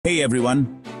Hey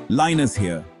everyone, Linus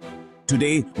here.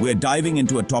 Today, we're diving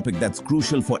into a topic that's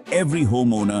crucial for every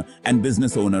homeowner and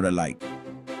business owner alike.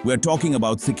 We're talking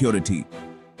about security.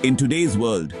 In today's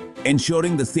world,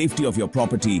 ensuring the safety of your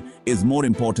property is more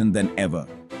important than ever.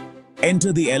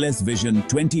 Enter the LS Vision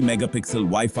 20-megapixel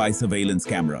Wi-Fi surveillance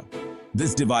camera.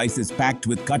 This device is packed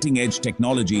with cutting-edge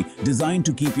technology designed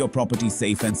to keep your property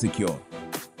safe and secure.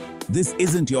 This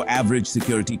isn't your average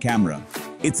security camera.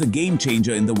 It's a game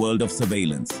changer in the world of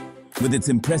surveillance. With its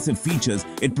impressive features,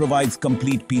 it provides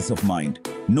complete peace of mind,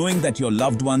 knowing that your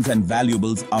loved ones and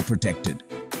valuables are protected.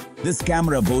 This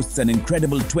camera boasts an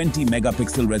incredible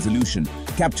 20-megapixel resolution,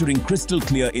 capturing crystal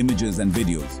clear images and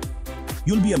videos.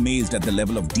 You'll be amazed at the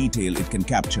level of detail it can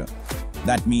capture.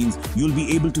 That means you'll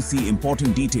be able to see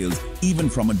important details even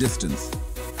from a distance.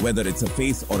 Whether it's a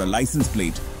face or a license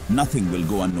plate, nothing will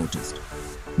go unnoticed.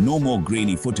 No more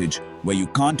grainy footage where you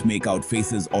can't make out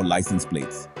faces or license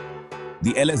plates.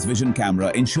 The LS Vision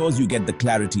camera ensures you get the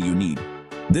clarity you need.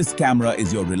 This camera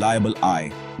is your reliable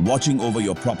eye, watching over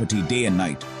your property day and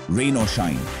night, rain or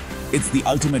shine. It's the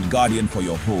ultimate guardian for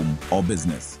your home or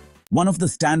business. One of the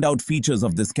standout features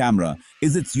of this camera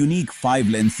is its unique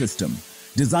 5-lens system,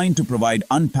 designed to provide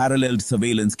unparalleled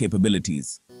surveillance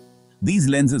capabilities. These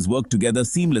lenses work together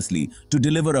seamlessly to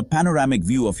deliver a panoramic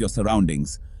view of your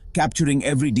surroundings, capturing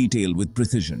every detail with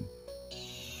precision.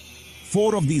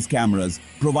 4 of these cameras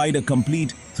provide a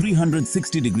complete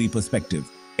 360-degree perspective,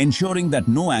 ensuring that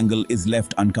no angle is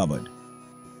left uncovered.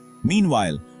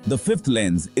 Meanwhile, the 5th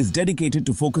lens is dedicated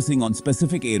to focusing on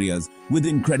specific areas with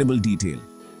incredible detail,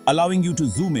 allowing you to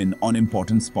zoom in on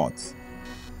important spots.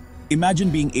 Imagine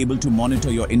being able to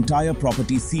monitor your entire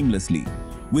property seamlessly,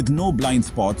 with no blind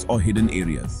spots or hidden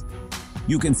areas.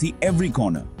 You can see every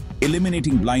corner,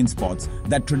 eliminating blind spots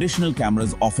that traditional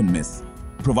cameras often miss,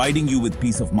 providing you with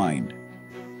peace of mind.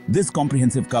 This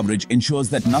comprehensive coverage ensures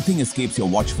that nothing escapes your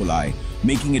watchful eye,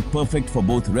 making it perfect for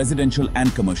both residential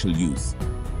and commercial use.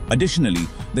 Additionally,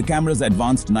 the camera's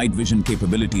advanced night vision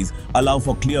capabilities allow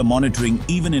for clear monitoring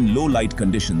even in low light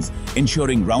conditions,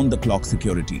 ensuring round-the-clock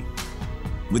security.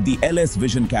 With the LS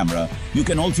Vision camera, you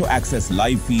can also access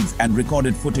live feeds and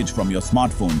recorded footage from your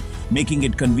smartphone, making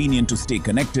it convenient to stay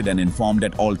connected and informed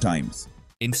at all times.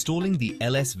 Installing the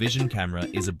LS Vision camera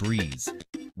is a breeze.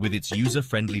 With its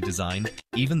user-friendly design,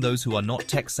 even those who are not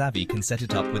tech-savvy can set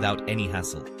it up without any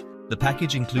hassle. The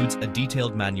package includes a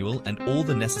detailed manual and all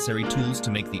the necessary tools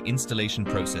to make the installation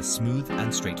process smooth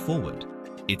and straightforward.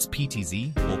 Its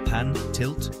PTZ, or pan,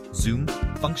 tilt, zoom,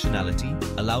 functionality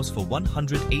allows for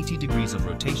 180 degrees of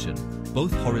rotation,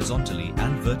 both horizontally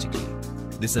and vertically.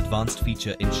 This advanced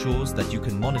feature ensures that you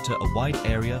can monitor a wide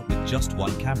area with just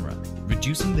one camera,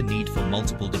 reducing the need for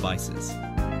multiple devices.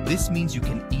 This means you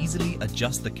can easily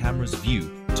adjust the camera's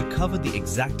view to cover the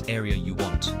exact area you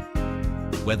want.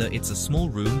 Whether it's a small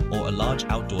room or a large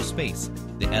outdoor space,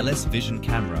 the LS Vision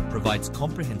camera provides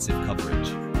comprehensive coverage.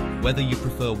 Whether you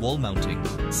prefer wall mounting,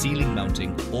 ceiling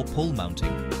mounting, or pole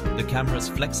mounting, the camera's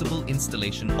flexible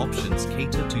installation options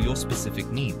cater to your specific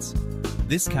needs.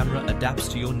 This camera adapts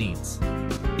to your needs.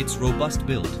 Its robust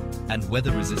build and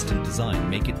weather-resistant design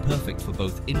make it perfect for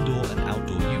both indoor and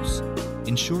outdoor use,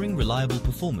 ensuring reliable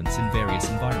performance in various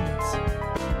environments.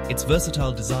 Its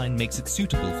versatile design makes it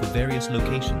suitable for various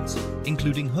locations,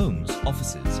 including homes,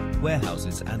 offices,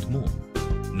 warehouses, and more.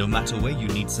 No matter where you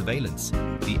need surveillance,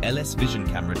 the LS Vision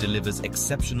camera delivers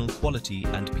exceptional quality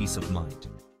and peace of mind.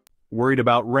 Worried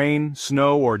about rain,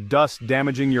 snow, or dust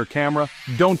damaging your camera?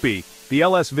 Don't be! The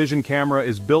LS Vision camera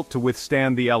is built to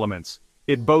withstand the elements.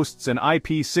 It boasts an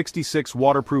IP66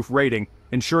 waterproof rating,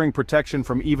 ensuring protection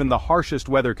from even the harshest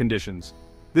weather conditions.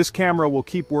 This camera will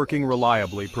keep working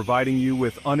reliably, providing you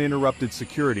with uninterrupted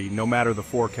security no matter the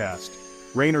forecast.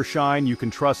 Rain or shine, you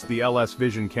can trust the LS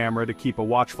Vision camera to keep a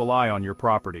watchful eye on your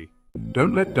property.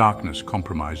 Don't let darkness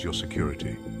compromise your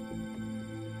security.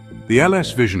 The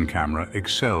LS Vision camera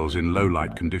excels in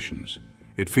low-light conditions.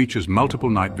 It features multiple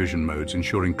night vision modes,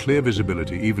 ensuring clear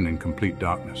visibility even in complete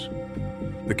darkness.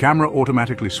 The camera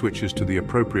automatically switches to the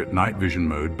appropriate night vision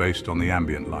mode based on the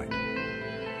ambient light.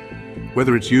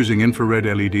 Whether it's using infrared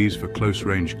LEDs for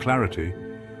close-range clarity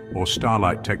or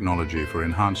starlight technology for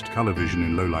enhanced color vision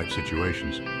in low-light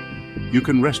situations, you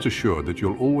can rest assured that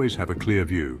you'll always have a clear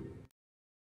view